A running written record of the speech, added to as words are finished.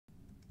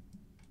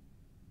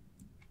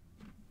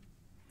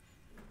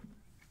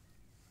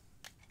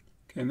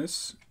Okay, in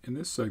this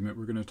segment,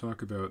 we're going to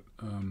talk about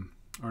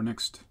our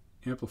next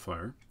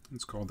amplifier.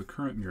 It's called the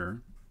current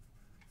mirror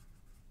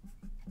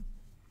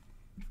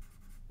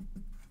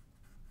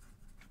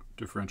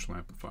differential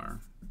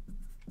amplifier.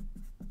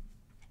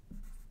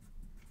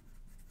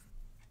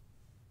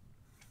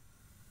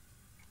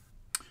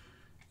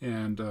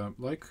 And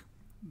like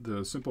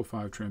the simple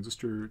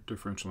 5-transistor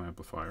differential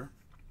amplifier,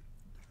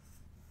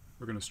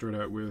 we're going to start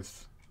out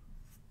with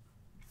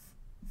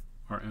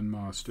our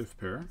NMOS stiff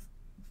pair.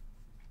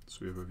 So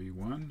we have a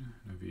V1 and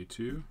a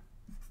V2,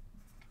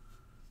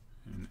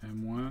 and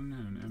an M1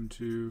 and an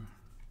M2,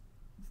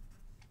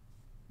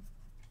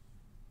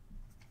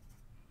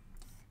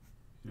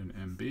 and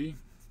an MB,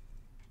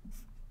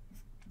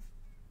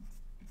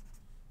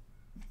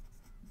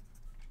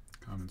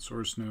 common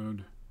source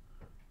node.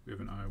 We have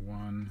an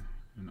I1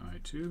 and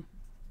I2.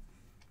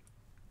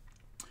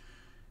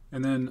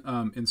 And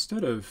then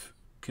instead of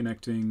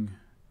connecting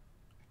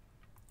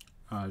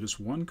just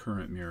one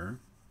current mirror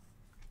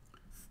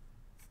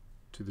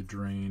to the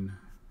drains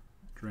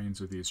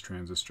of these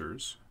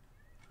transistors,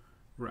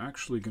 we're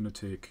actually going to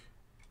take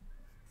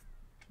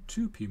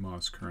two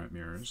PMOS current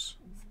mirrors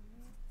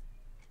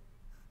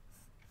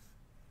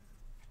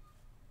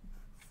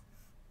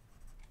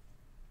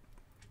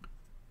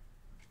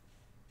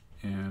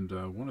and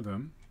one of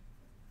them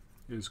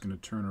is going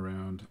to turn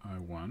around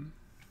I1,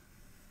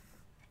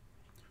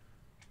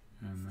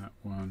 and that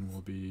one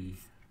will be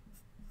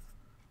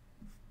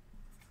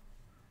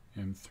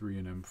M3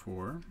 and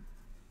M4.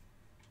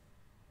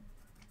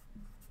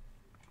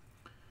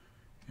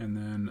 And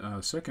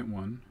then second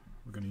one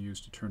we're going to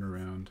use to turn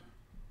around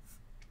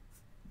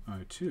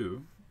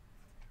I2,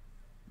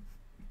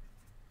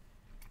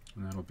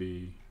 and that'll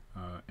be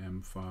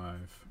M5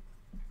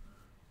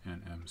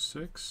 and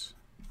M6.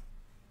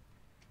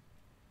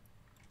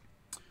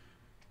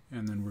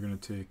 And then we're going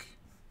to take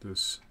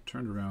this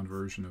turned around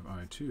version of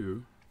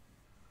I2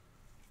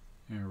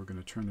 and we're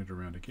going to turn it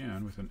around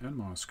again with an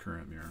NMOS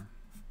current mirror.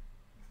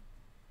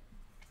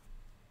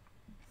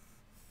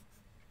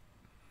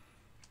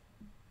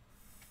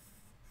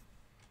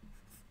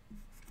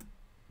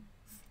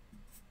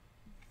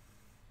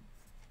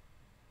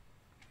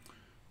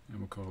 And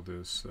we'll call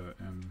this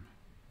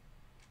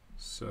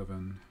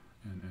M7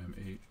 and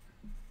M8.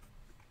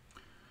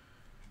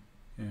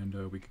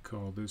 And we could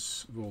call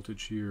this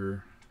voltage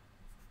here,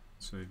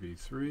 say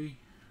V3,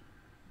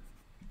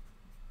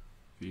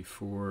 V4,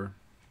 or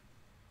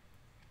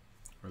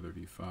the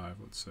V5,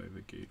 let's say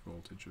the gate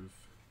voltage of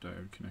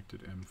diode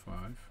connected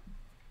M5.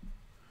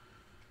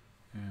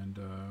 And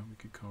we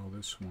could call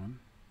this one,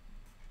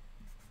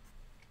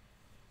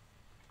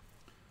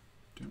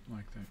 don't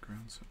like that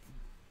ground symbol.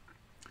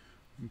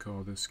 We can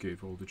call this gate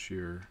voltage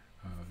here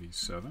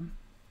V7.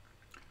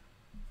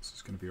 This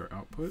is going to be our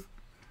output.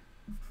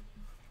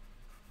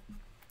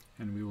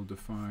 And we will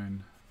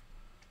define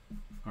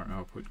our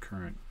output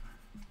current,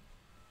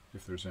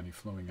 if there's any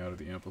flowing out of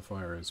the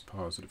amplifier, as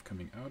positive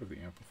coming out of the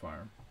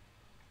amplifier.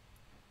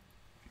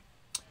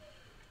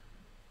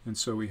 And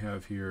so we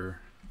have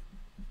here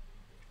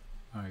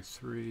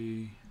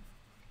I3,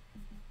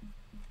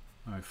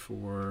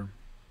 I4,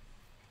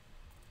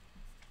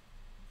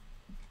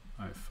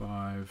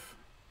 I5,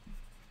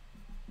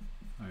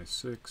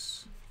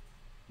 I6,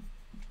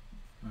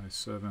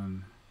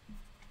 I7,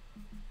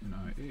 and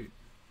I8.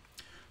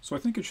 So I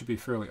think it should be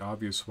fairly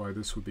obvious why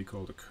this would be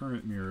called a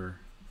current mirror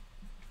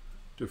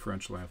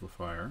differential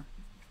amplifier.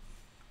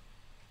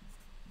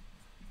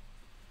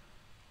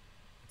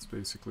 It's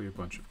basically a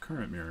bunch of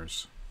current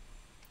mirrors.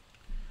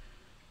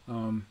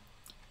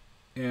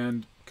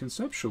 And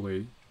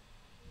conceptually,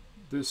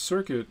 this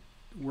circuit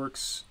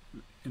works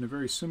in a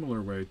very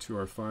similar way to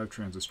our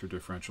 5-transistor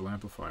differential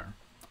amplifier.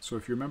 So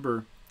if you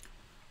remember,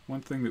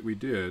 one thing that we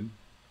did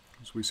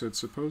is we said,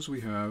 suppose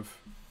we have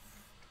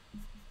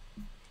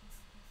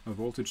a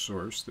voltage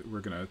source that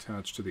we're going to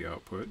attach to the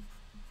output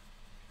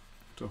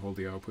to hold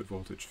the output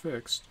voltage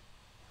fixed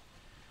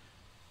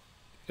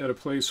at a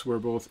place where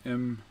both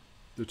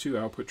the two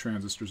output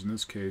transistors, in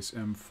this case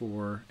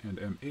M4 and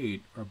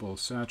M8, are both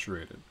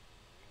saturated.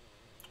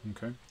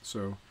 Okay,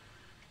 so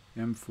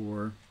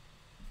M4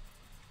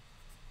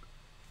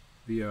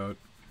 V out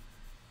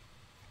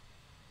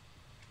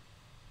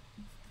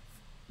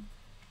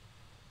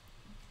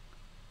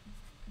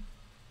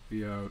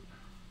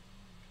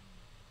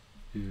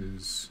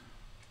is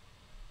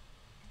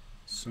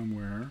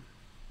somewhere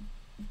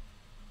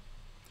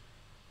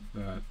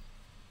that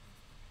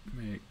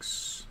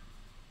makes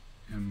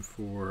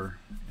M4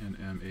 and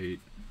M8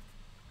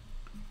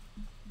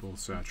 both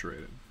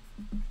saturated.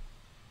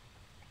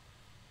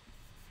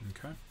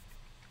 Okay?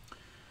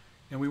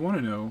 And we want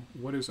to know,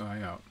 what is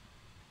I out?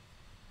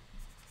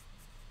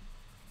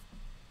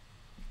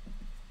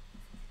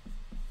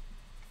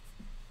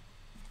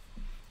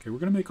 Okay, we're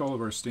going to make all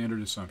of our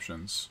standard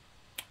assumptions,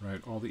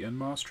 right? All the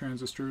NMOS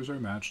transistors are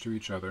matched to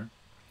each other.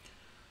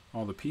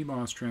 All the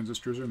PMOS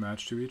transistors are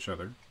matched to each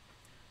other.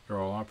 They're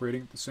all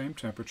operating at the same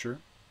temperature.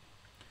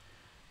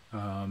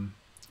 And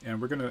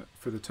we're going to,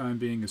 for the time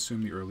being,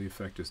 assume the early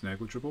effect is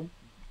negligible.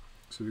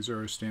 So these are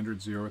our standard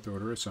 0th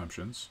order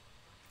assumptions.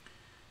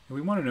 And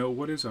we want to know,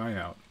 what is I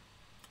out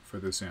for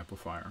this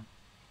amplifier?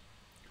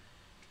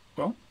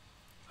 Well,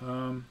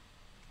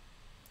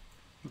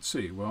 let's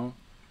see. Well,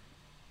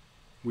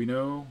 we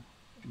know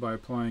by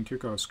applying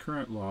Kirchhoff's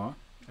current law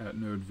at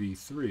node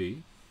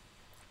V3,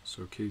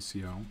 so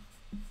KCL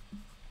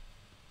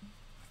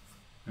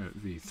at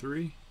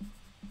V3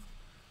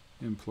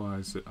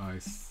 implies that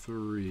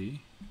I3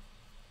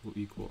 will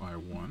equal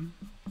I1.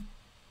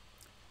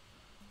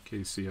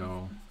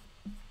 KCL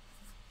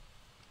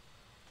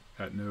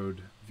at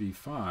node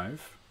V5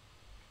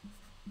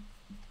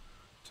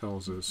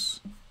 tells us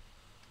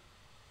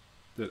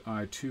that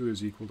I2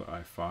 is equal to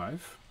I5.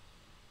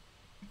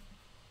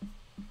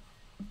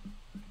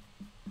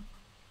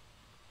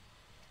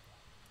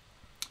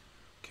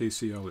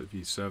 KCL at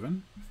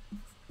V7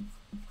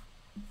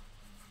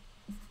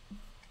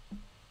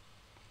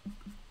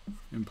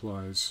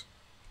 implies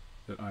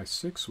that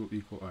I6 will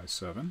equal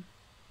I7.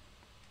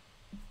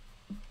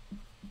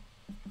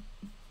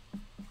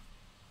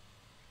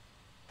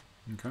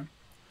 Okay,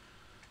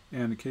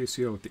 and the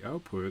KCL at the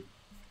output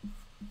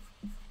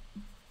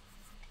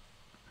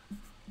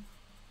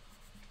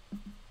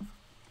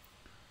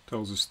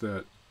tells us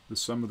that the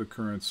sum of the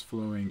currents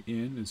flowing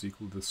in is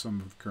equal to the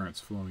sum of the currents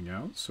flowing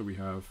out. So we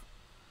have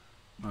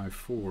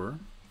I4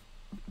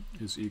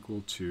 is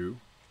equal to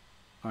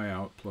I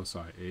out plus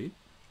I8.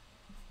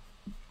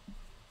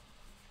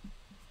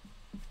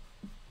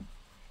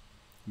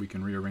 We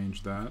can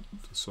rearrange that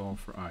to solve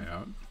for I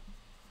out.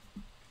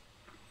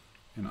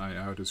 And I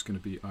out is going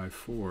to be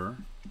I4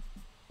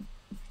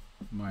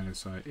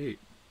 minus I8.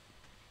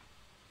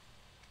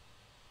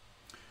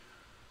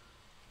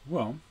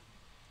 Well,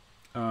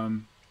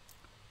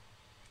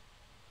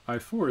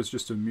 I4 is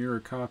just a mirror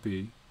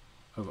copy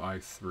of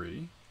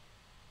I3,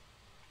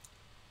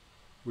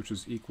 which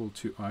is equal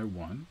to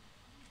I1.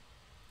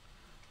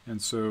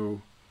 And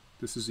so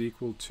this is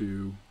equal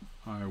to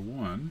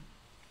I1.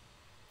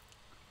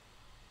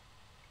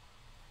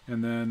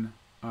 And then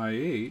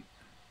I8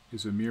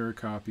 is a mirror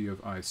copy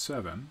of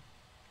I7,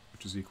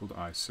 which is equal to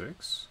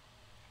I6,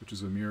 which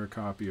is a mirror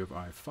copy of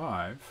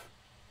I5,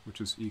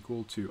 which is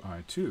equal to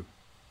I2.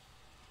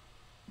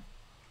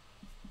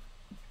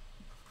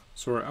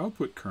 So our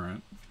output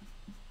current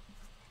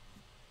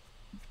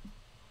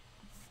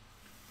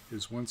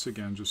is once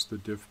again just the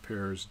diff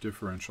pair's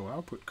differential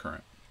output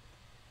current.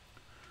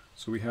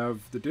 So we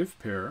have the diff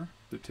pair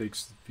that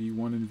takes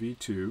V1 and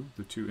V2,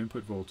 the two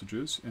input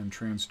voltages, and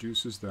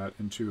transduces that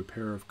into a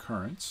pair of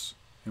currents.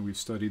 And we've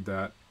studied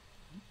that,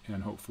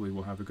 and hopefully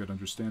we'll have a good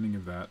understanding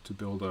of that to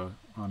build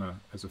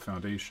as a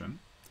foundation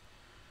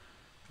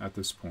at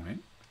this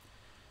point.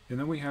 And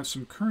then we have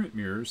some current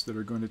mirrors that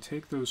are going to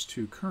take those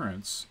two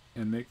currents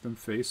and make them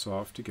face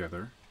off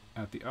together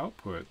at the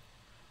output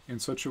in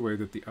such a way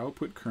that the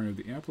output current of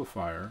the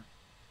amplifier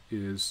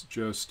is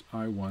just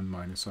I1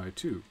 minus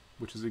I2,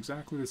 which is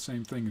exactly the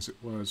same thing as it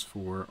was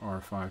for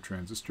our 5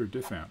 transistor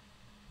diff amp.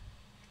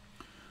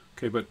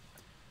 Okay, but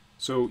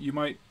so you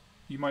might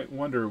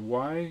wonder,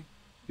 why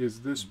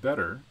is this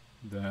better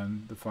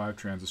than the 5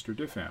 transistor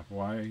diff amp?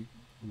 Why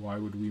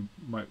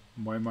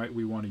might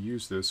we want to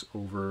use this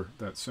over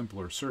that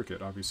simpler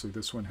circuit? Obviously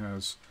this one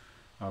has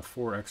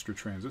 4 extra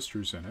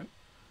transistors in it,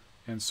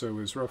 and so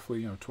is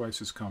roughly twice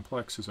as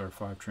complex as our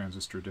 5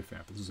 transistor diff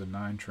amp. This is a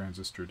 9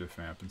 transistor diff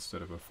amp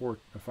instead of a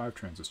 5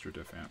 transistor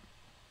diff amp.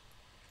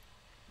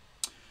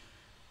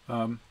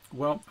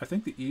 Well, I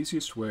think the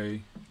easiest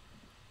way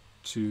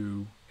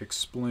to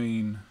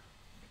explain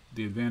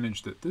the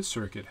advantage that this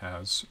circuit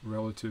has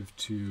relative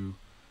to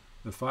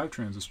the 5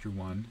 transistor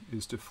one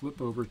is to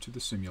flip over to the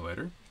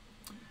simulator.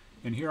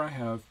 And here I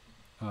have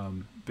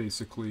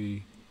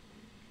basically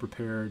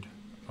prepared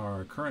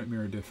our current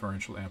mirror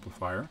differential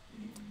amplifier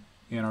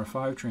and our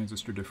 5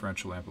 transistor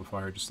differential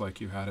amplifier, just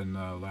like you had in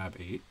Lab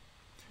 8.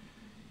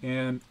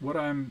 And what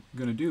I'm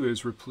going to do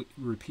is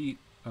repeat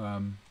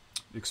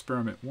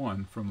experiment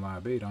 1 from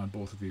Lab 8 on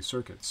both of these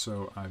circuits.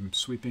 So I'm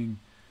sweeping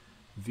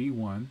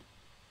V1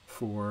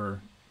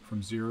 from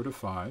 0 to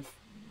 5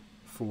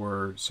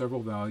 for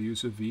several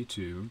values of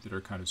V2 that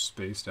are kind of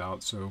spaced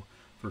out. So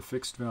for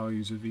fixed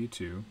values of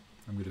V2,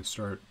 I'm going to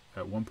start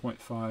at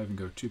 1.5 and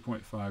go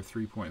 2.5,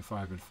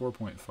 3.5, and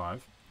 4.5.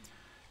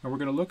 And we're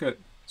going to look at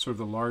sort of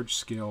the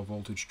large-scale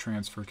voltage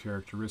transfer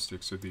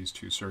characteristics of these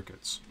two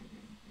circuits.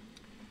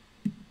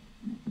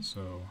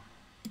 So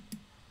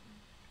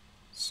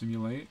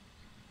simulate,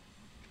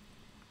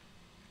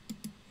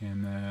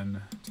 and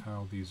then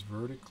tile these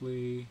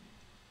vertically,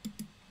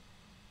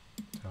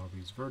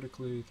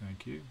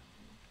 thank you.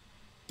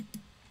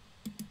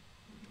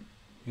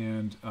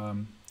 And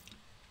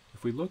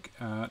if we look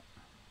at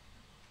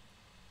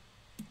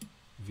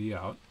V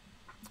out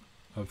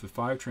of the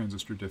 5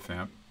 transistor diff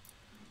amp,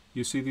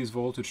 you see these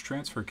voltage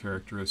transfer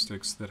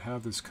characteristics that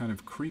have this kind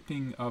of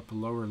creeping up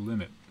lower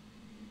limit.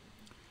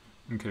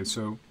 Okay,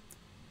 so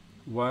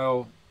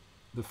while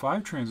the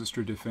 5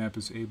 transistor diff amp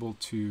is able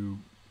to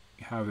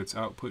have its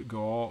output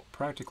go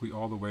practically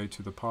all the way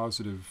to the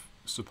positive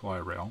supply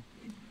rail,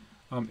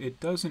 it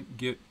doesn't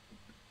get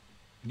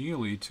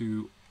nearly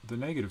to the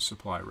negative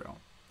supply rail.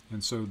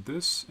 And so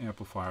this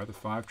amplifier, the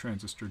 5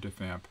 transistor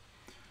diff amp,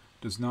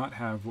 does not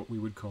have what we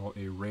would call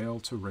a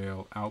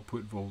rail-to-rail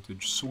output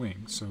voltage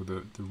swing. So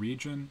the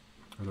region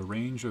or the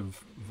range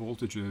of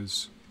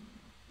voltages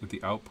that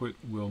the output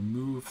will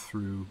move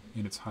through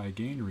in its high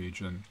gain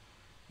region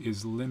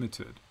is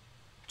limited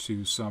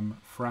to some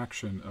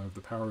fraction of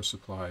the power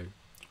supply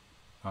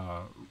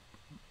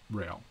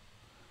rail,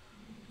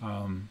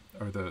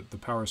 or the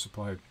power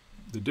supply,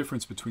 the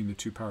difference between the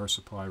two power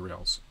supply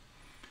rails.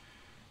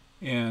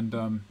 And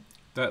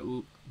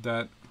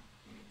that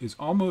is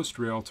almost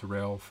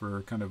rail-to-rail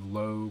for kind of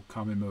low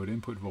common mode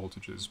input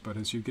voltages, but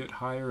as you get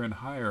higher and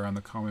higher on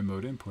the common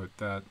mode input,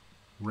 that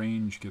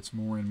range gets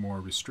more and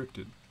more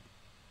restricted.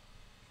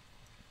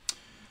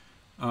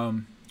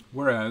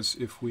 Whereas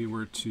if we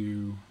were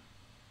to,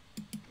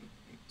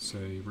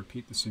 say,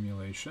 repeat the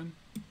simulation,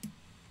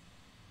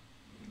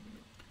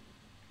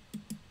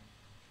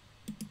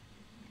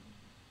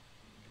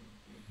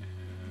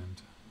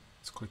 and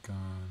let's click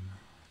on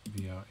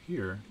V out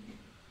here,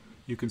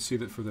 you can see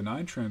that for the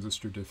 9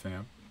 transistor diff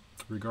amp,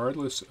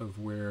 regardless of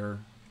where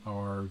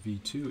our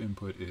V2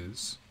 input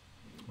is,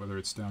 whether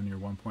it's down near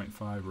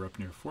 1.5 or up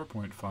near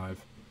 4.5,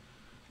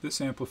 this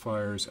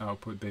amplifier's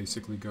output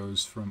basically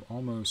goes from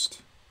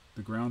almost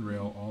the ground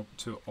rail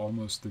to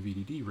almost the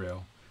VDD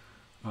rail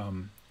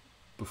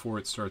before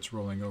it starts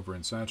rolling over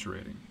and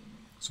saturating.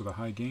 So the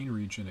high gain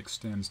region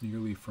extends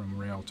nearly from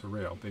rail to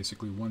rail,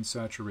 basically one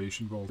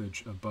saturation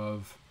voltage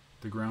above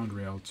the ground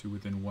rail to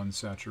within one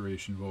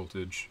saturation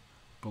voltage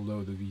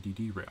below the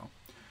VDD rail.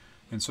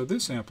 And so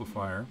this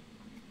amplifier,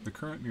 the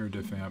current mirror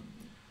diff amp,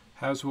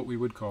 has what we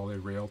would call a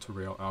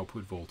rail-to-rail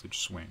output voltage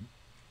swing.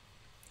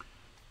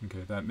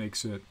 Okay, that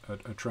makes it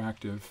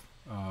attractive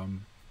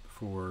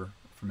for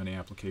many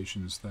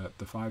applications that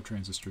the 5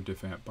 transistor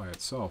diff amp by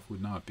itself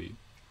would not be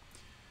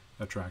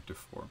attractive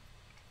for.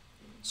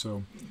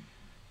 So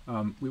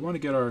we want to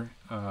get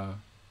our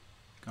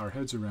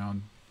heads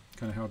around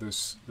kind of how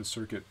this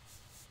circuit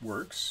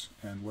works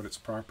and what its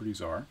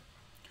properties are.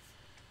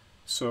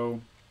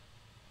 So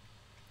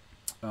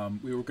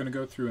we were going to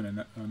go through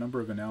a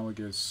number of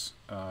analogous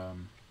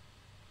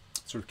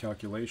sort of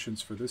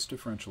calculations for this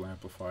differential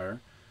amplifier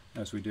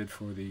as we did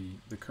for the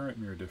current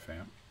mirror diff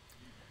amp.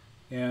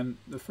 And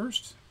the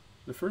first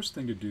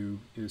thing to do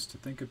is to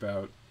think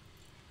about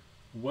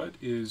what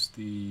is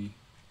the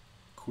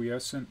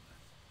quiescent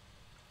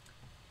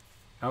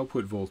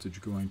output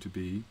voltage going to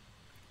be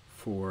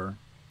for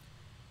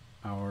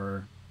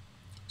our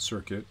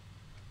circuit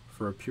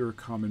for a pure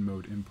common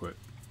mode input.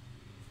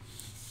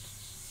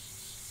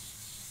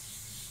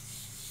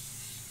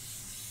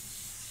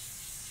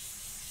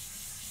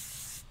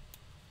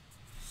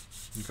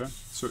 Okay,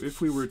 so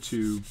if we were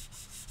to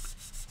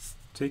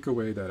take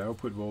away that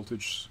output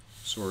voltage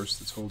source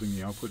that's holding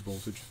the output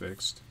voltage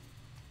fixed,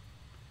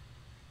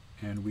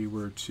 and we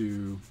were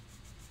to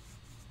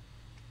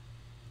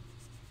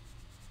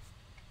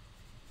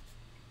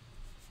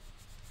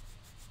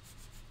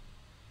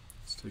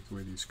take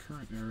away these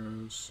current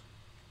arrows.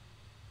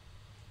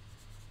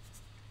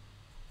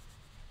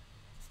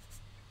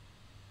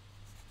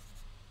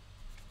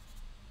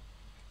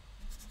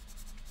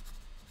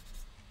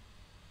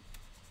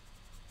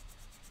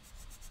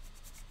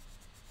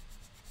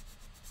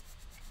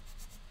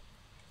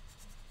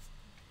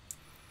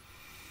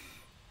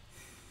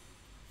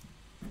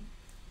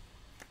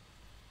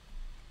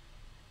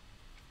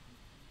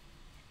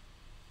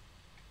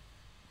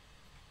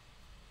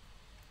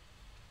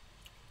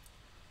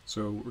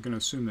 So we're going to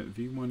assume that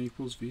V1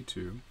 equals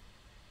V2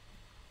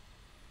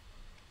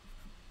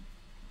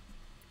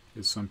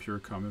 is some pure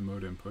common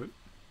mode input.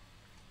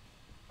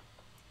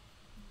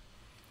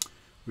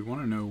 We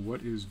want to know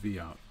what is V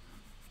out.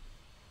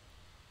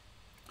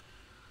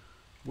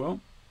 Well,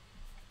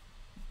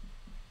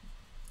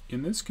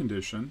 in this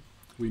condition,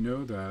 we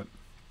know that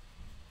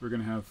we're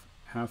going to have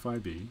half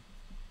IB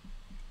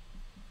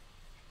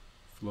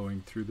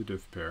flowing through the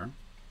diff pair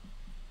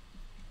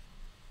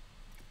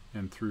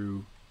and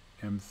through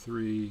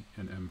M3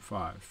 and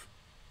M5.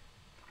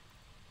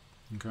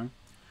 Okay,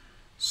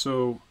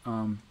 so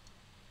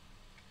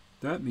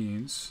that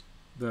means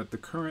that the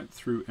current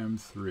through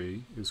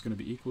M3 is going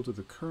to be equal to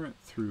the current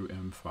through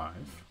M5,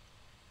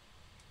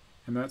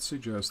 and that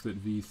suggests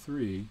that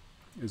V3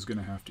 is going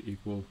to have to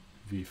equal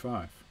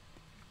V5.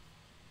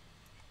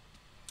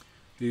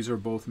 These are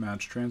both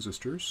matched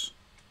transistors.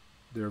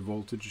 Their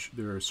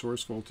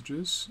source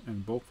voltages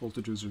and bulk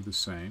voltages are the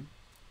same,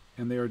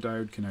 and they are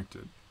diode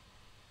connected.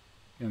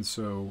 And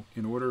so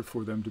in order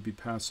for them to be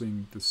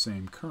passing the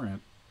same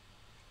current,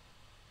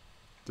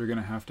 they're going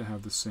to have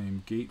the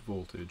same gate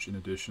voltage in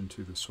addition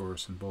to the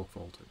source and bulk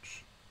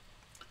voltage.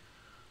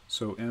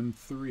 So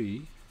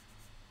M3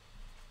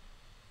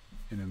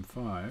 and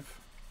M5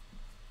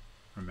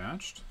 are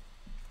matched.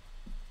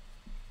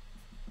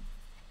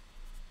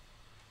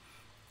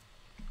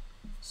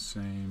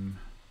 Same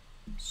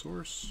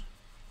source,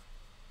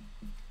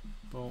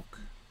 bulk,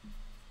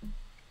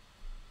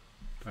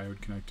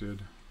 diode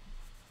connected.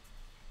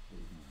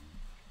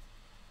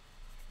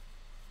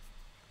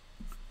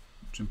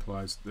 which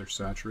implies they're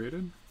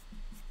saturated.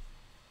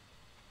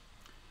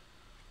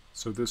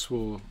 So this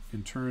will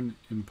in turn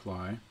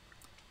imply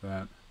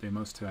that they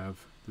must have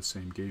the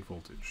same gate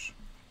voltage.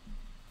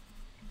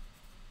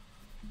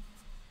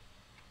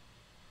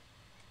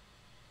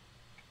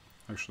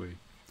 Actually,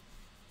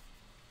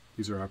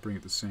 these are operating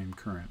at the same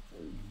current.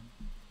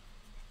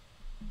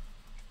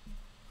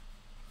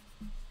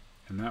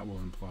 And that will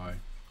imply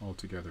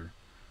altogether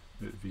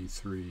that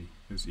V3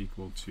 is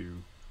equal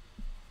to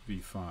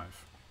V5.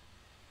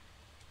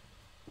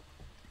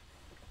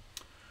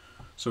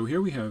 So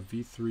here we have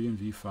V3 and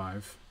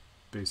V5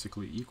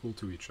 basically equal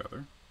to each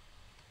other.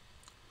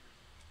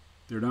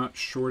 They're not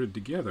shorted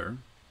together,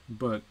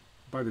 but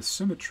by the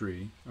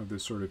symmetry of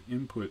this sort of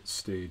input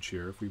stage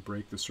here, if we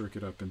break the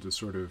circuit up into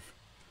sort of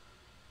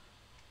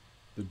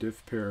the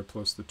diff pair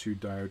plus the two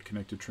diode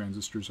connected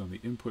transistors on the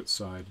input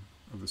side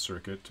of the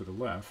circuit to the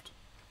left,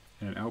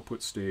 and an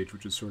output stage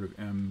which is sort of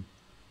M4,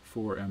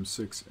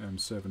 M6,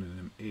 M7,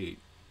 and M8,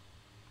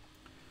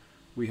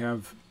 we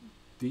have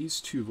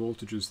these two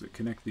voltages that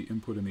connect the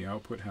input and the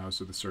output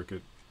house of the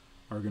circuit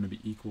are going to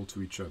be equal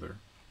to each other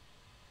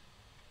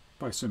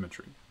by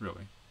symmetry,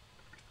 really.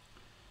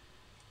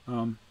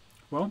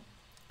 Well,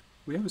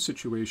 we have a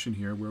situation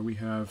here where we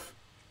have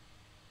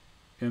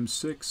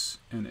M6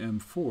 and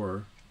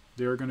M4,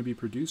 they are going to be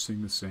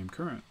producing the same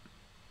current.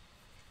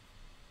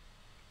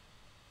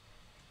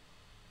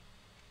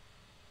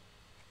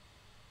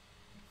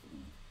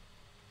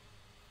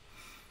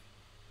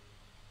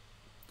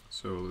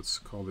 So let's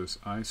call this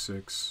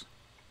I6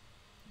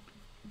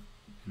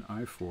 and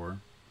I4.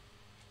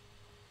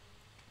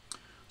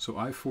 So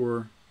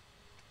I4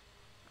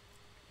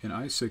 and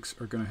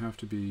I6 are going to have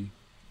to be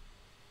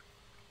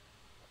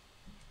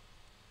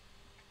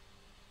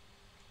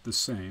the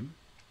same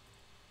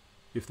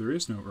if there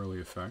is no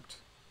early effect.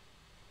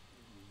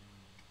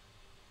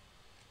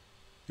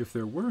 If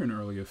there were an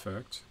early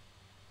effect,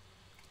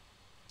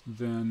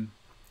 then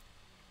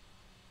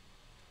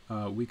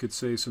we could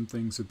say some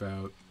things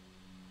about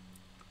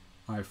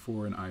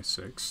I4 and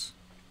I6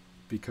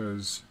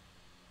 because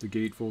the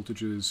gate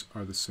voltages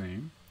are the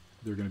same.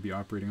 They're going to be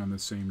operating on the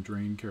same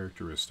drain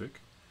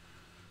characteristic.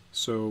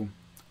 So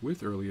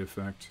with early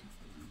effect,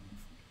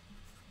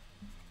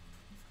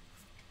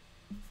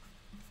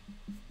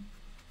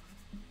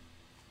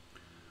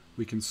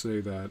 we can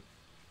say that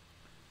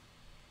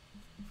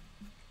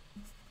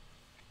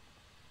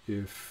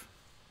if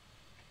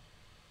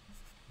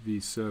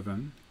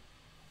V7,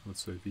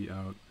 let's say V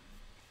out,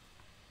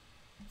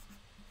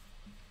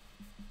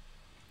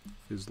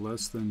 is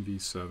less than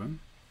V7,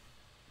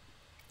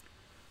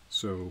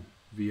 so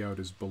V out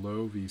is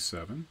below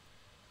V7,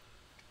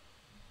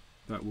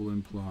 that will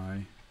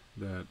imply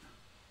that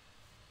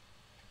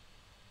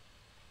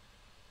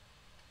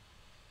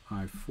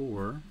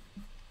I4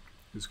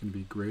 is going to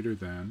be greater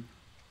than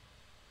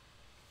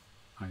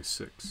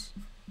I6,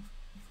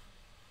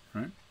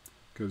 right?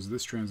 Because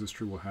this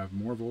transistor will have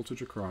more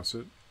voltage across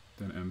it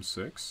than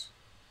M6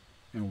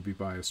 and will be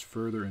biased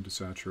further into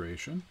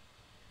saturation,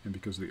 and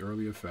because of the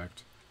early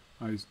effect,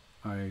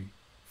 I4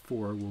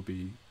 will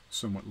be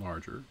somewhat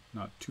larger,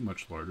 not too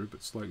much larger,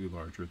 but slightly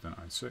larger than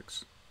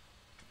I6.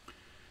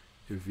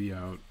 If V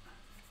out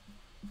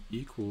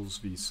equals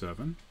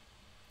V7,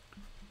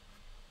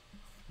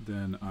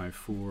 then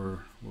I4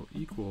 will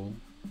equal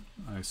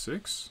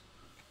I6.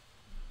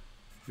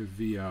 If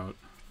V out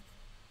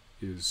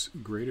is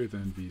greater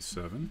than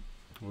V7,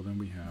 well then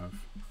we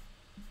have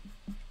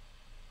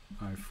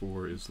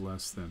I4 is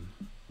less than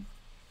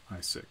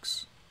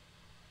I6.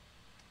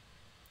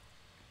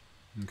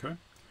 Okay?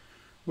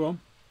 Well,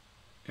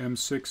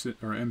 M6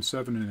 or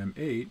M7 and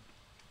M8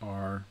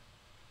 are,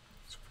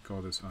 so we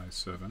call this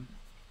I7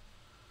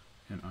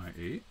 and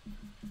I8.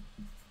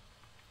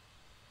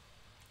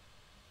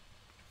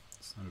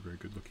 It's not a very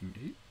good looking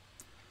 8.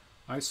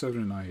 I7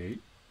 and I8,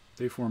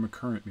 they form a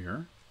current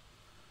mirror.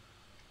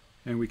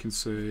 And we can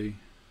say,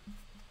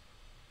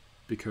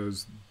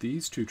 because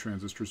these two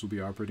transistors will be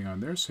operating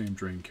on their same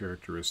drain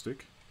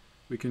characteristic,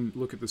 we can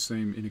look at the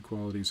same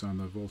inequalities on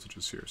the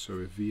voltages here. So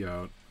if V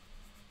out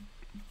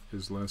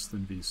is less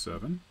than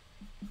V7,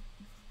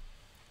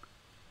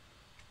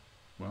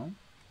 well,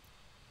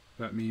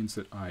 that means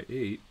that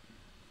I8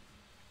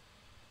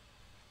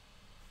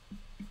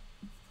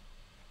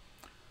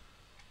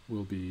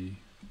 will be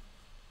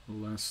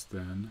less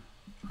than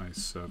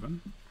I7.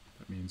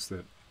 That means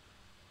that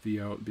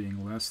V out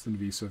being less than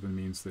V7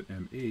 means that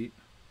M8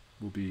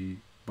 will be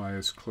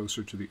biased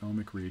closer to the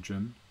ohmic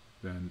region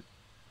than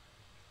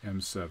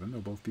M7.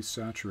 They'll both be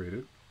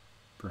saturated,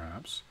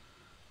 perhaps,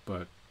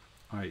 but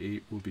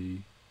I8 will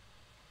be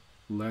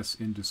less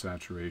into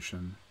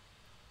saturation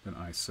than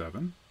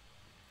I7,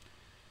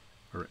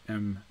 or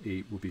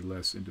M8 will be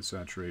less into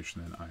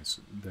saturation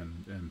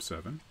than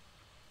M7.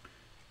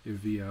 If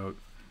V out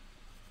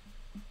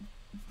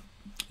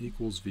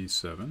equals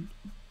V7,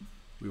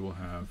 we will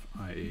have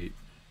I8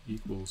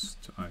 equals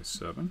to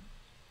I7.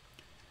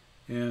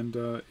 And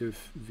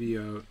if V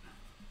out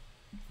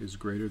is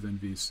greater than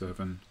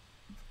V7,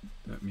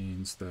 that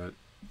means that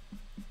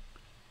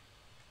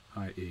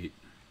I8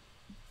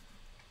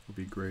 will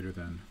be greater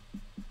than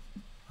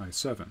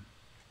I7?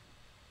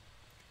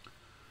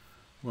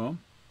 Well,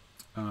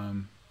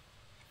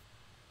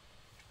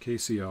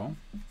 KCL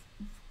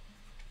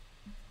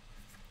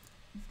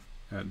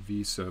at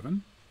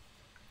V7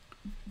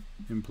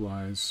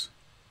 implies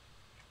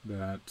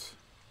that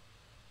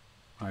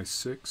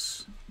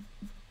I6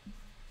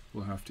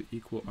 will have to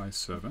equal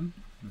I7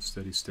 in a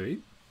steady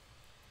state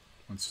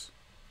once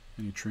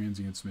any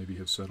transients maybe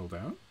have settled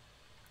out.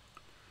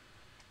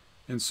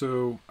 And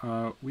so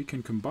we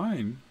can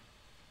combine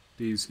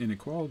these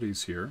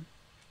inequalities here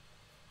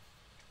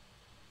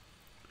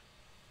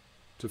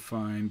to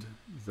find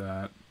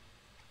that,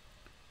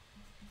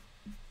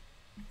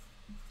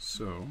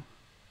 so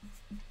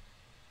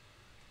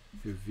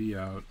if V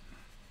out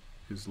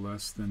is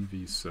less than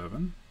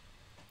V7,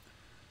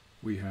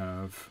 we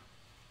have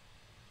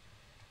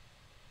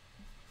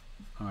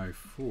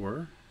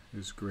I4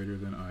 is greater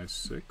than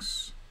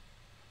I6,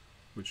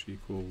 which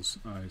equals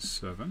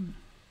I7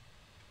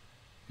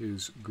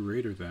 is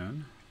greater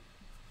than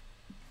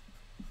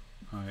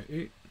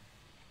I8.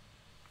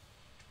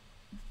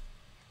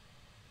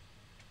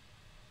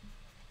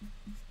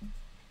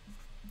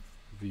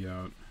 V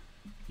out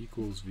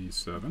equals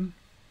V7.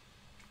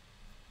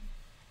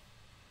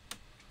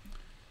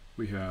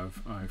 We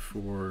have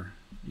I4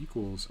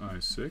 equals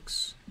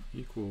I6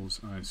 equals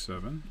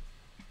I7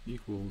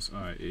 equals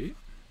I8.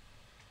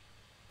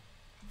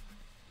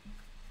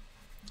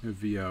 If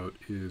V out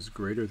is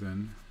greater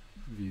than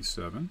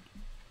V7,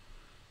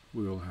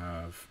 we'll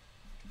have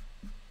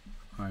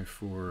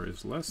I4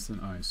 is less than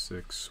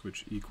I6,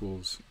 which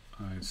equals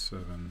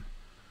I7,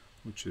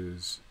 which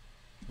is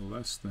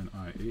less than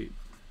I8.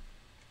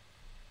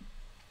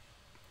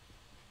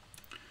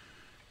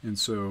 And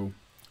so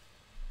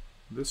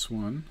this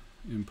one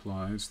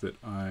implies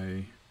that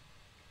I4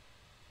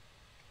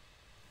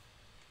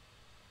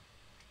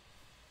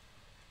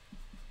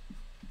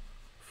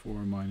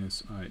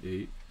 minus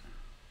I8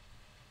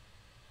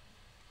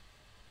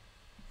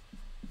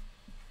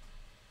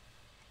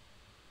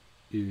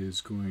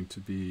 is going to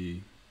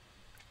be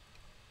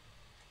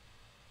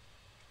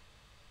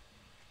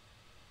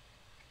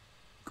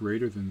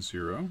greater than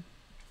 0.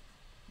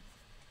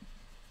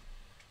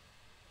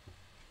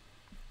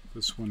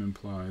 This one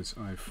implies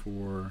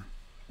I4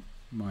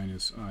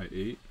 minus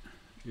I8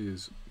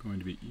 is going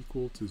to be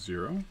equal to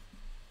 0.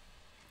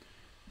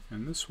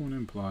 And this one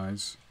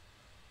implies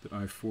that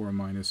I4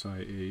 minus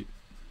I8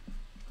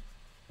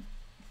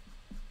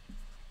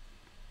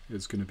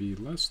 is going to be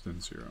less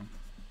than 0.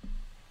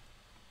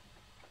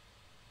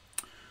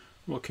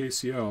 Well,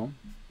 KCL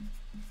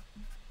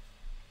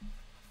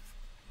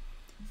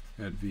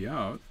at V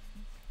out,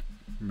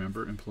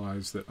 remember,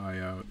 implies that I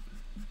out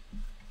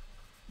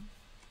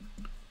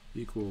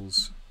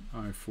equals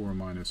I4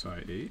 minus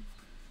I8.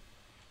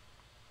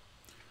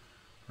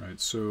 Right,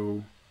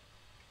 so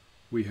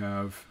we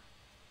have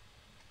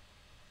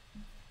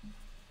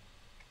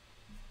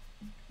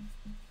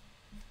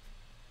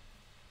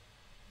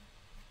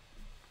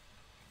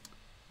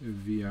if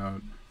V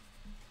out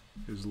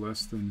is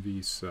less than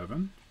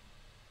V7,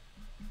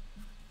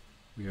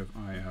 we have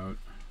I out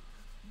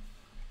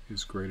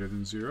is greater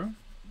than 0.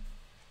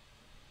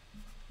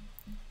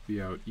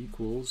 V out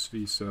equals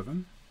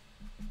V7.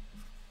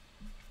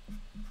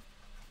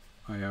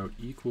 I out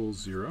equals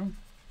 0.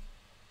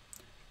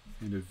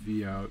 And if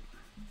V out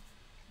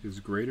is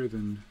greater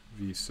than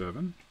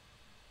V7,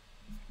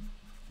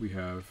 we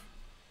have,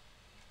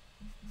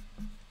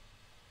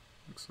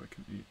 looks like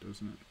an 8,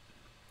 doesn't it?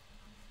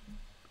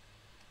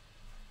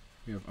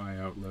 We have I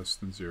out less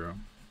than 0.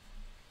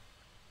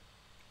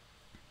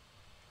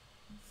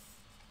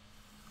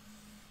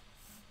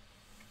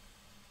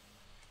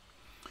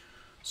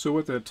 So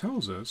what that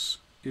tells us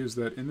is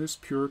that in this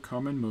pure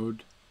common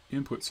mode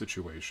input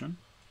situation,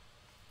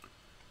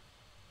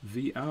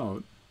 V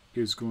out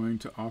is going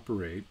to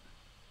operate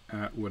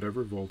at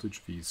whatever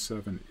voltage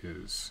V7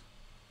 is.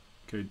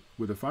 Okay,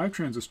 with a 5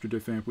 transistor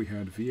diff amp we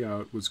had, V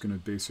out was going to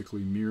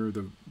basically mirror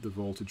the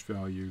voltage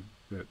value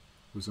that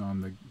was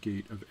on the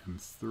gate of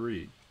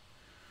M3.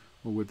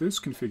 Well, with this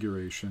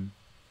configuration,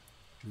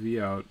 V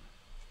out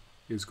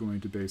is going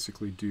to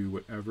basically do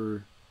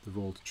whatever the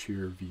voltage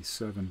here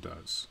V7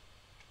 does.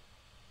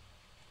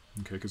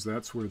 Okay, because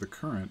that's where the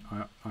current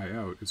I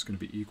out is going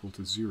to be equal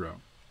to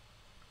 0.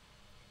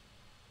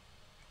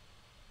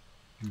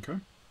 Okay?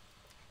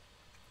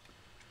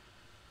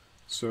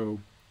 So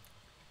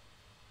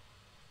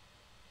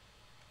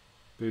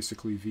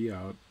basically V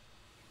out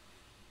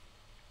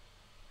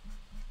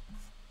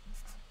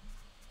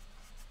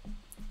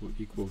will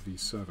equal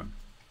V7.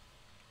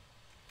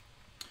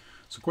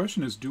 So the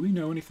question is, do we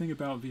know anything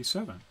about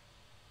V7?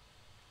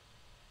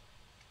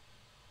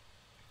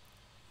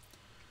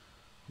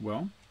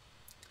 Well,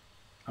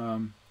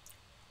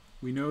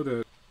 we know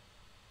that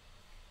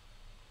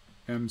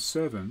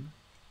M7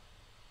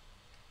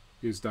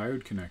 is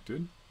diode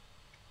connected,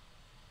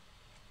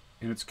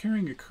 and it's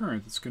carrying a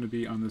current that's going to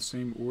be on the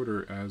same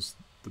order as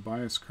the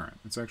bias current.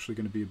 It's actually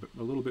going to be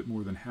a little bit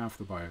more than half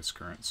the bias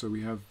current. So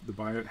we have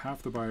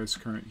half the bias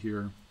current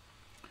here.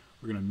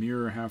 We're going to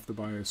mirror half the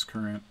bias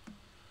current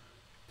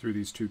through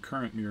these two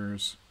current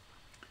mirrors.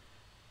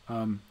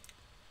 And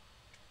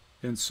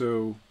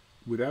so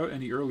without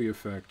any early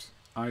effect,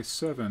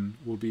 I7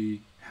 will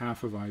be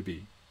half of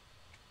IB.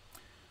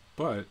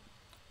 But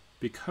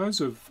because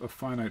of a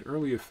finite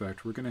early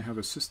effect, we're going to have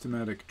a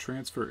systematic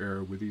transfer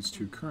error with these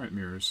two current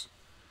mirrors,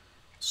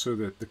 so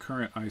that the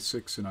current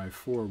I6 and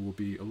I4 will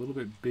be a little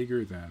bit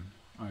bigger than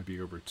IB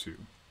over 2.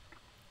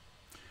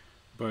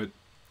 But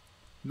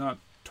not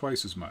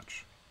twice as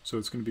much. So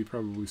it's going to be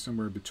probably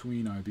somewhere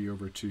between IB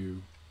over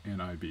 2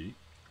 and IB.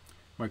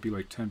 Might be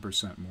like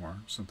 10% more,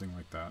 something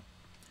like that.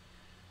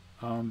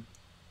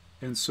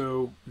 And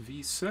so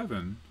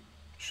V7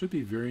 should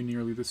be very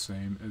nearly the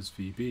same as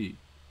VB,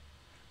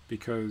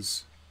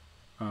 because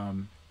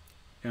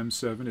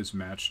M7 is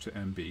matched to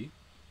MB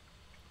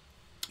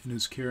and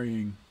is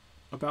carrying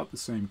about the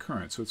same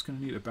current. So it's going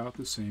to need about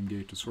the same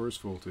gate to source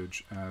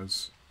voltage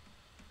as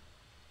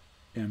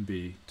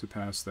MB to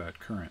pass that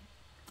current.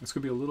 It's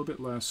going to be a little bit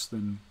less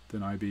than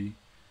IB,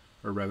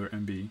 or rather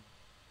MB,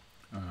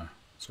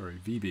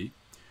 VB,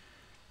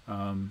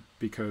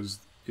 because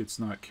it's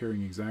not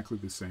carrying exactly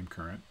the same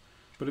current.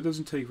 But it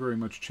doesn't take very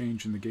much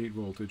change in the gate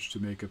voltage to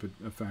make up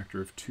a factor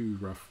of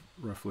 2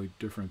 roughly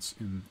difference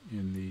in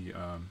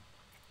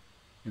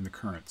the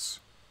currents,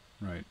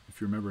 right? If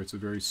you remember, it's a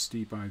very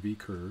steep IV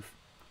curve,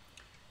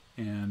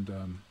 and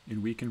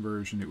in weak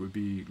inversion it would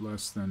be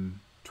less than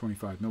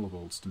 25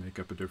 millivolts to make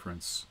up a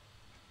difference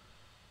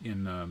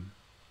in,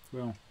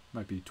 well,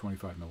 might be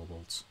 25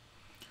 millivolts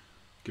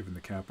given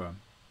the kappa,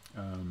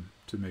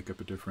 to make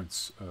up a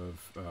difference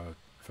of a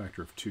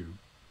factor of 2.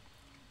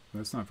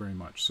 That's not very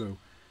much. So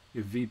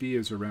if VB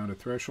is around a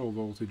threshold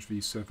voltage,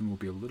 V7 will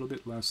be a little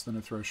bit less than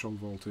a threshold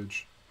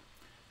voltage.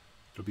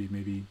 It'll be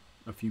maybe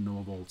a few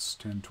millivolts,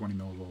 10, 20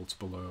 millivolts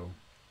below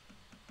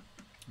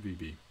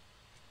VB.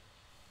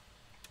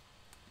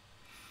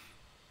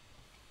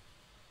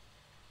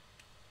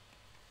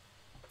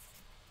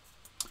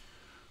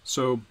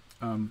 So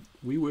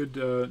we would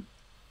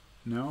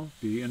now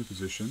be in a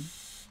position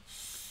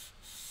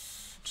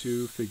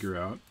to figure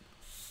out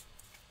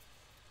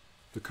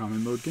the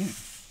common mode gain,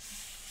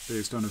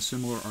 based on a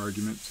similar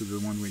argument to the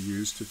one we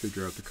used to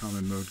figure out the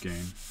common mode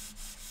gain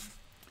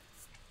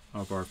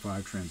of our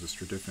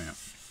 5-transistor diff amp.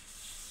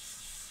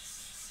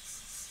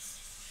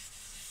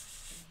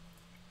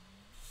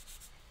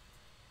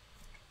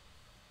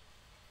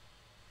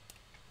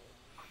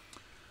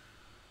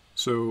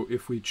 So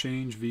if we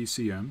change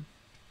VCM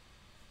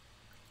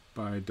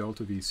by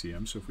delta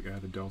VCM, so if we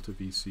add a delta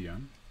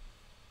VCM,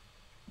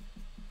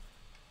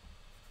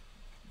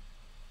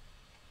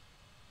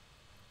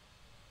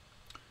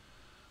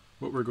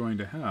 what we're going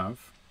to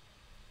have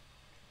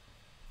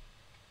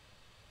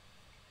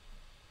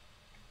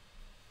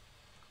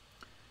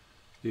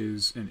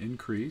is an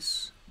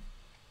increase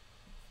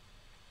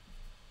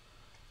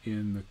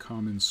in the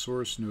common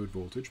source node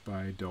voltage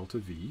by delta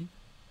V.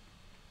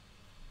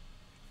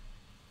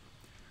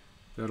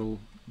 That'll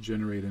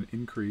generate an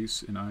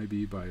increase in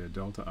IB by a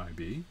delta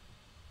IB.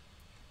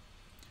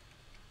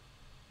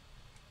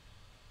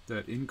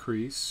 That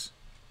increase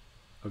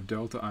of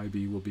delta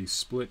IB will be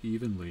split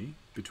evenly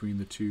between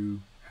the two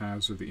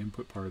halves of the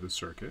input part of the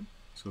circuit.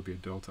 So there'll be a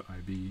delta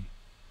IB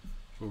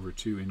over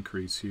 2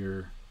 increase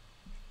here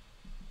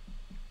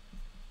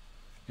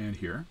and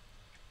here.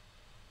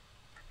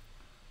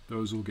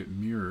 Those will get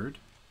mirrored.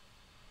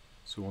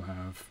 So we'll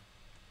have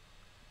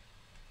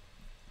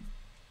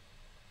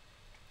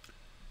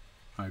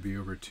IB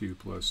over 2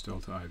 plus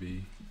delta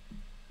IB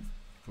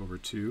over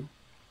 2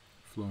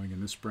 flowing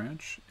in this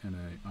branch, and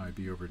a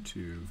IB over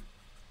 2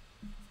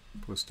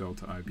 plus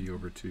delta IB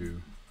over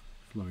 2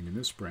 flowing in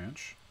this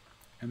branch,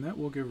 and that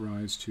will give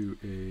rise to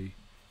a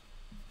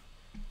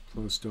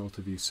plus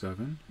delta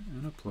V7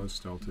 and a plus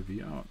delta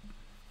V out.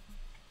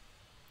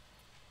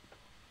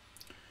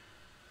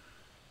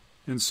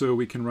 And so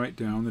we can write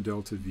down the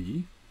delta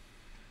V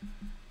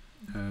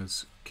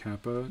as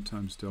kappa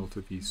times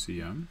delta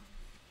VCM.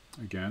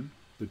 Again,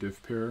 the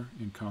diff pair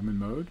in common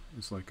mode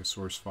is like a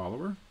source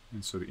follower,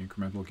 and so the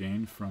incremental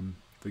gain from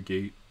the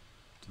gate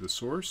to the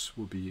source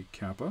will be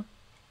kappa.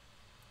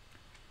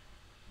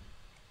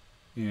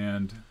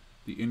 And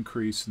the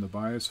increase in the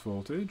bias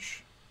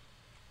voltage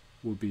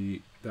will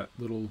be that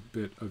little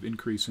bit of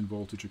increase in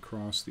voltage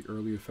across the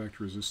early effect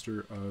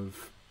resistor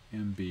of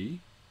MB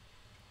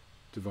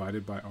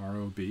divided by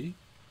ROB.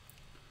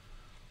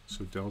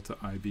 So delta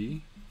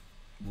IB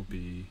will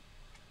be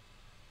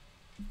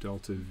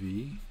delta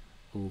V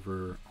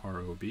over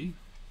ROB,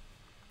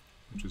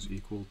 which is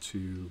equal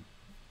to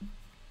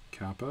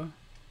kappa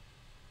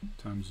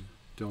times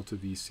delta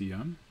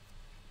VCM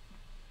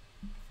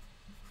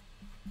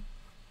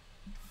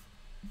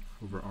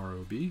over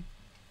ROB.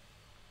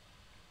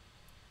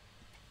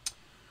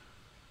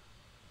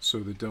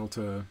 So the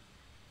delta,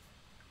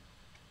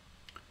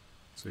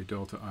 say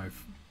delta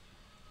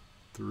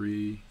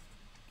I3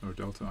 or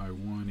delta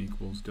I1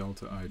 equals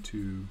delta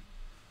I2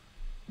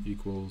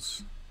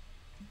 equals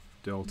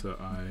delta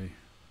I,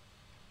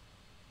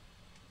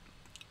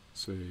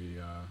 say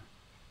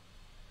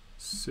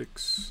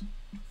 6,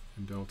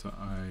 and delta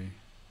I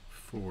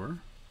 4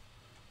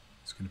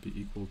 is going to be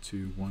equal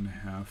to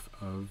 1/2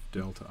 of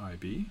delta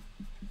IB.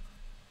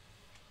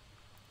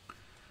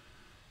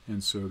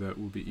 And so that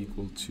will be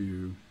equal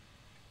to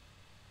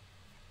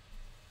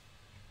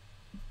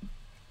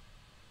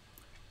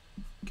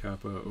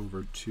kappa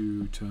over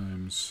 2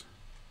 times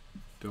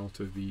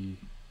delta V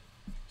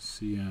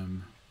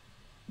CM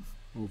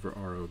over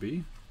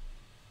ROB.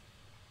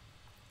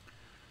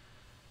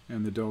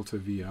 And the delta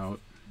V out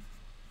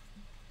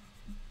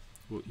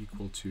will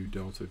equal to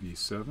delta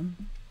V7,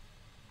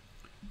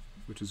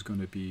 which is going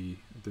to be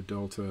the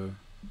delta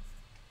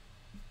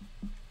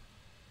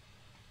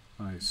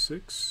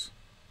I6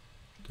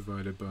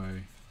 divided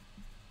by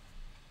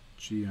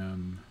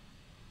GM7.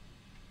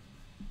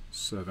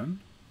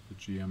 The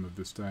GM of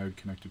this diode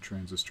connected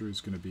transistor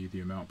is going to be the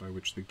amount by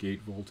which the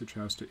gate voltage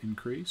has to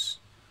increase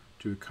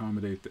to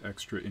accommodate the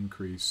extra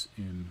increase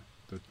in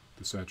the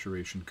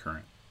saturation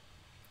current.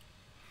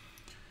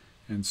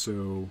 And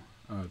so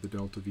the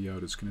delta V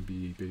out is going to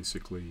be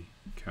basically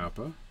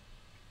kappa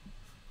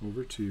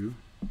over 2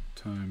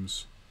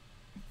 times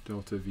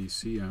delta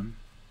VCM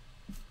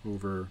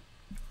over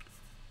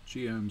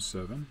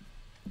GM7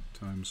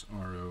 times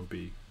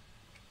ROB.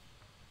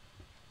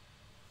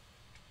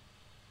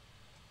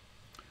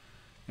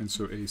 And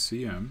so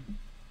ACM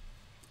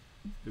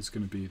is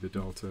going to be the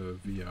delta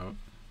V out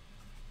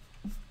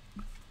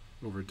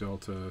over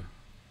delta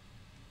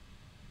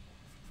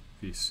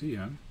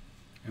VCM,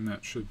 and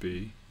that should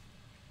be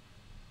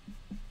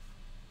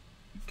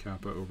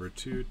kappa over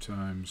 2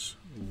 times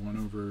 1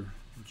 over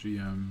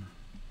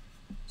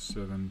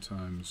GM7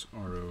 times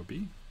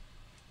ROB.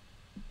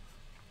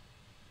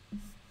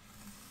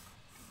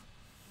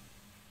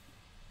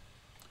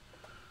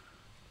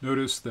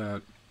 Notice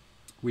that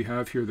we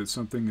have here that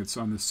something that's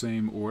on the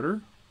same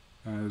order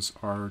as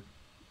our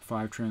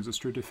 5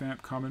 transistor diff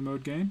amp common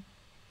mode gain.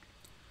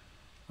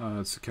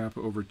 It's a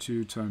kappa over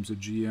 2 times a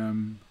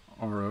GM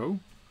RO.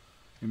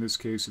 In this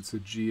case, it's a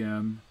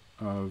GM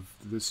of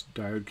this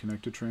diode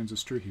connected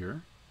transistor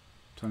here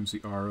times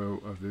the RO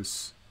of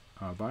this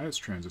bias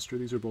transistor.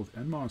 These are both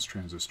NMOS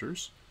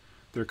transistors.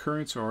 Their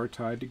currents are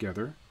tied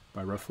together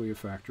by roughly a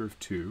factor of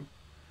 2.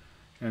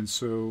 And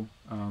so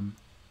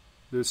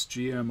this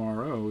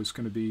GMRO is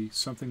going to be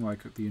something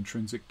like the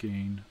intrinsic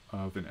gain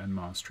of an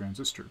NMOS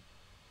transistor.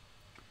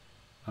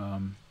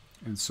 And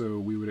so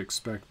we would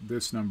expect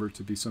this number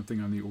to be something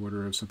on the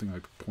order of something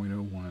like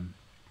 0.01,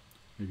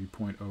 maybe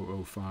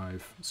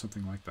 0.005,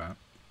 something like that.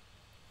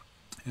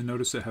 And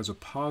notice it has a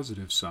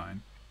positive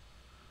sign.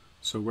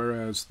 So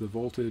whereas the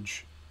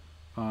voltage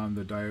on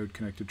the diode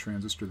connected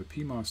transistor, the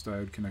PMOS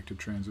diode connected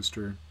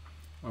transistor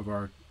of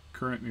our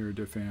current mirror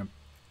diff amp,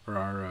 or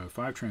our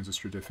 5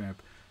 transistor diff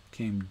amp,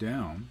 came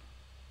down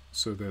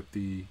so that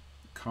the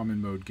common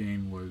mode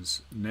gain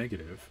was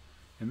negative.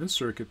 In this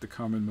circuit, the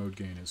common mode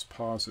gain is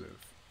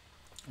positive.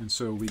 And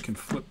so we can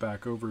flip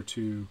back over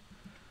to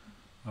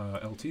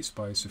LT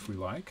Spice if we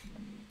like,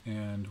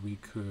 and we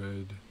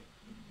could,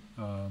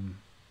 I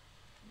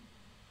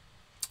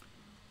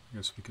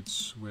guess we could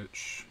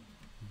switch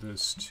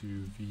this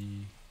to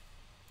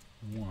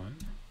V1,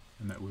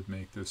 and that would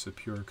make this a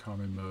pure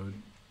common mode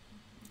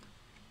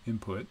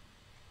input.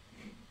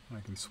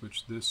 I can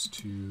switch this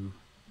to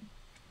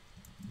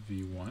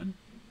V1,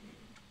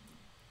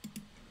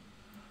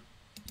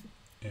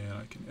 and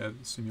I can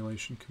add the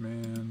simulation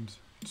command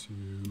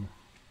to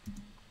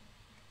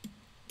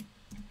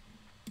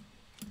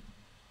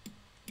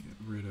get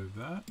rid of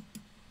that.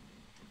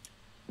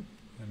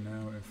 And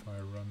now if I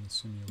run the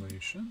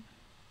simulation,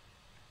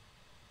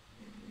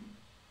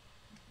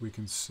 we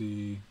can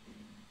see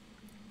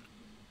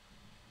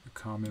the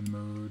common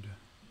mode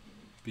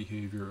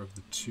behavior of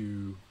the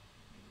 2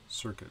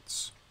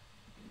 circuits.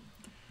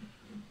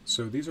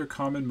 So these are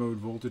common mode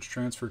voltage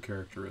transfer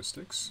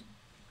characteristics,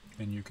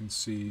 and you can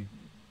see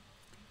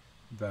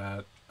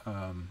that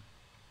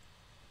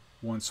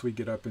once we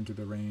get up into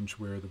the range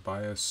where the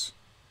bias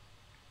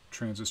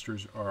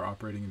transistors are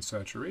operating in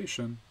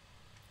saturation,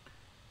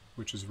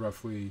 which is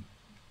roughly,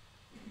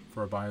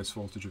 for a bias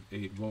voltage of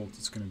 8 volts,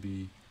 it's going to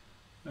be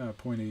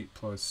 0.8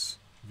 plus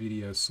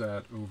VDS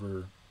sat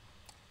over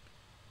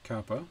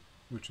kappa,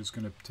 which is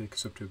going to take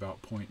us up to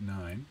about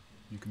 0.9.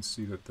 You can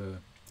see that the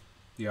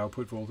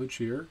output voltage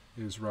here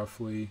is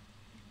roughly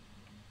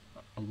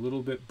a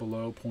little bit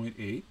below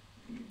 0.8,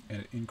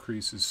 and it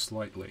increases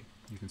slightly.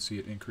 You can see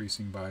it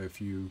increasing by a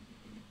few,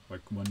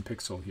 like 1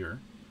 pixel here.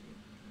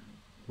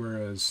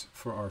 Whereas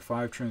for our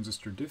 5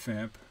 transistor diff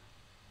amp,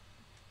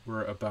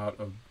 we're about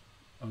a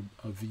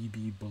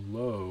VB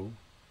below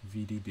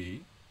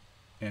VDB,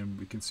 and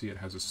we can see it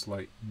has a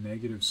slight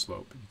negative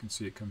slope. You can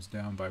see it comes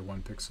down by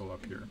 1 pixel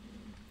up here.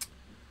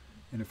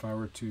 And if I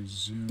were to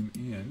zoom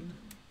in,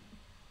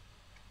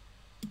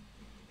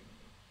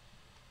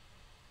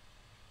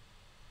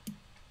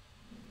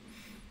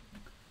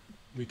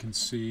 we can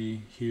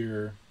see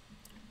here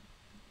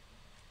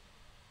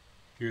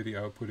Here the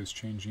output is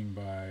changing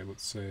by,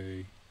 let's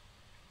say,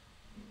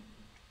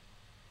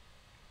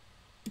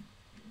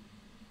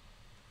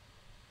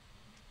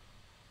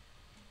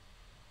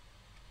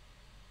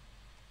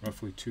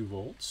 roughly 2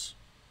 volts,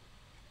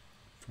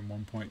 from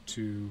 1.2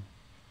 to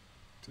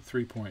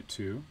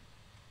 3.2,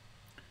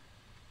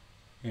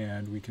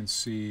 and we can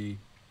see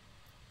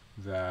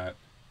that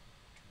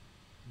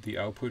the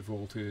output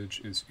voltage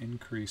is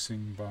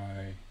increasing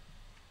by,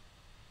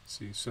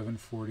 see,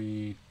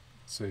 740,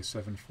 say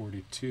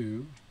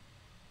 742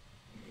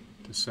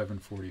 to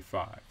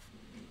 745,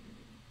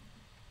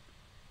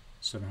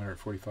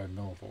 745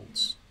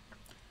 millivolts.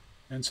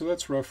 And so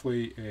that's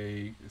roughly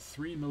a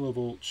 3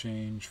 millivolt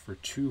change for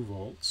 2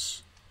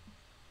 volts.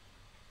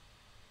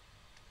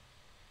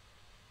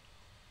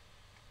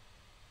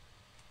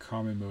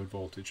 Common mode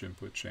voltage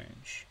input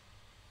change.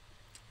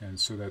 And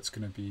so that's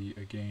going to be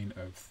a gain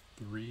of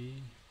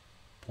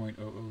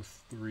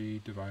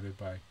 3.003 divided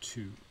by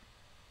 2,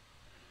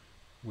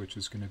 which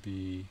is going to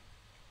be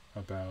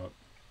about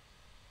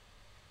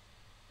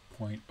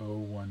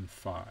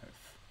 0.015.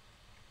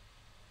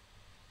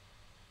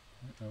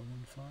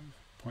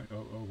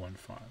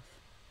 0.0015?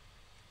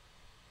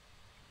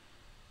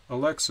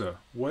 Alexa,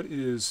 what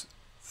is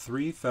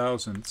 3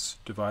 thousandths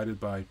divided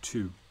by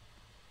 2?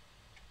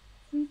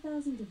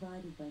 3,000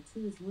 divided by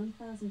 2 is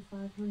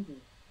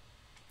 1,500.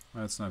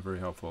 That's not very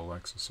helpful,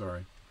 Alexa,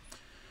 sorry.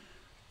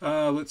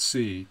 Let's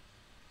see.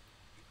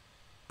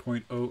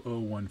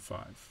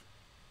 0.0015.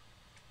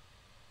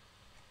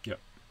 Yep,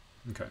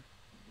 okay.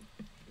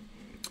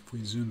 If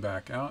we zoom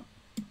back out,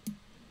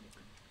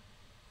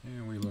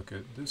 and we look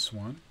at this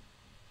one,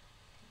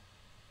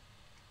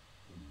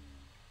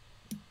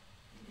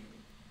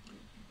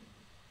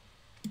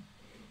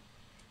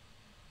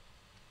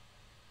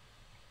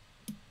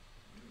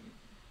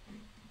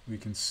 we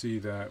can see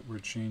that we're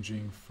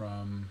changing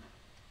from,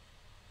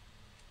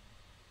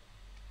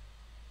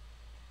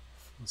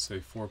 let's say,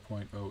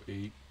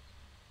 4.08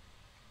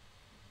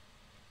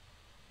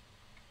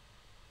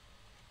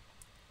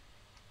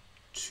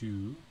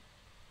 to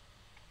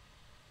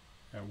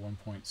at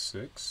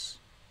 1.6,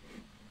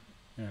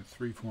 and at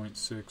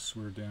 3.6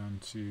 we're down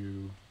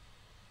to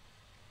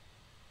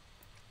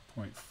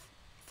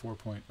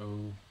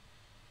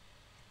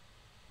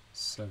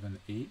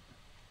 4.078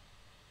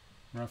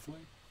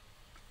 roughly.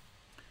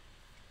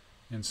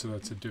 And so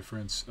that's a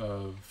difference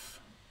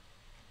of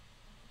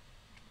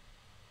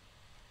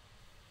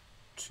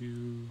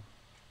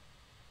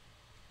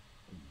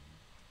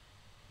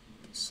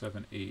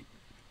 278.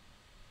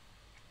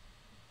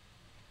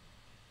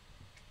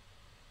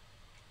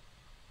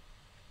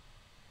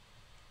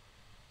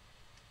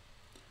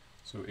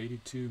 So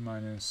 82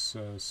 minus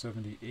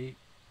 78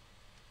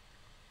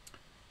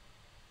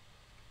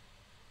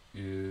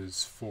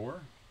 is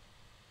 4.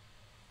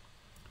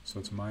 So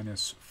it's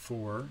minus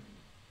 4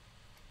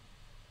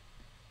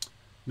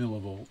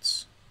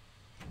 millivolts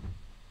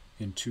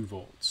in 2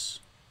 volts.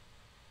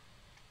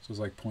 So it's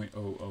like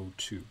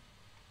 0.002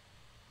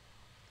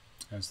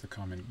 as the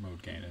common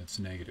mode gain, and it's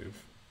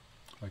negative,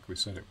 like we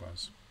said it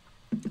was.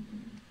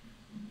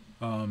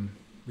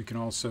 We can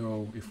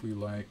also, if we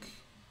like,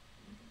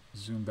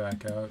 zoom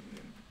back out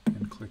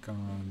and click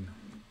on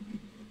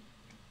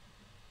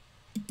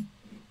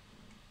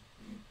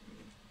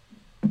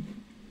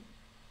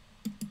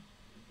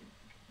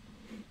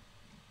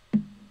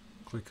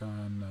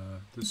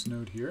this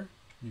node here.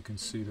 You can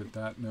see that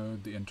that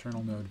node, the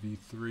internal node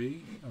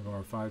V3 of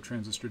our 5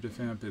 transistor diff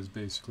amp, is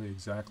basically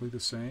exactly the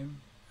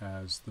same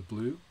as the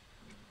blue.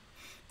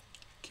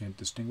 Can't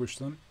distinguish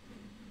them.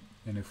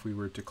 And if we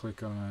were to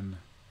click on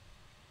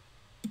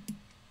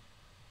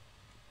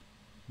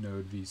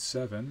node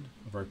V7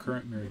 of our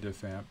current mirror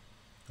diff amp,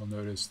 you'll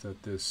notice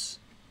that this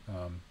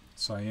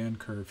cyan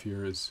curve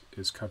here is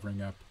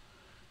covering up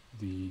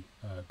the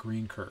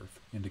green curve,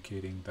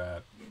 indicating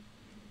that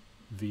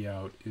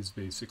Vout is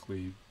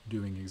basically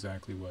doing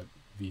exactly what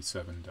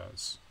V7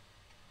 does.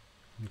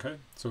 Okay,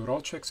 so it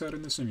all checks out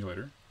in the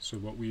simulator. So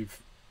what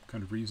we've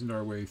kind of reasoned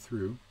our way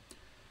through,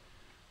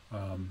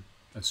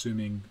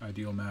 assuming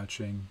ideal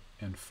matching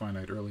and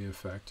finite early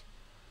effect,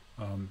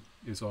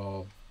 is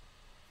all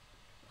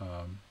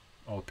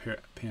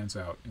pans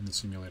out in the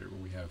simulator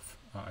where we have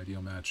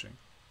ideal matching.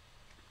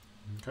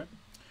 Okay,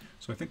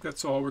 so I think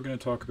that's all we're going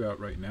to talk about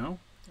right now.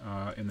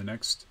 In the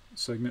next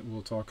segment,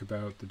 we'll talk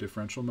about the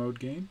differential mode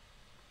gain.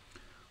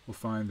 We'll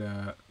find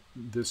that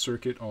this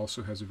circuit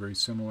also has a very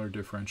similar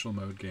differential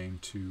mode gain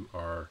to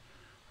our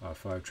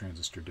 5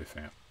 transistor diff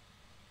amp.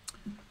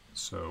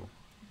 So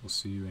we'll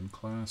see you in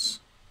class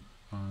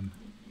on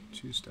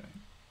Tuesday.